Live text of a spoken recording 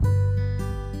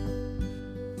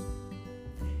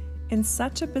In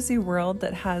such a busy world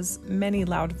that has many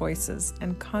loud voices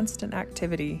and constant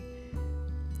activity,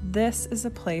 this is a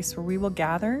place where we will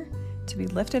gather to be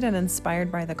lifted and inspired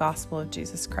by the gospel of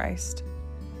Jesus Christ.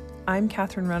 I'm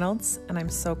Catherine Reynolds, and I'm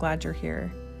so glad you're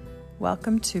here.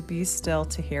 Welcome to Be Still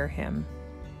to Hear Him.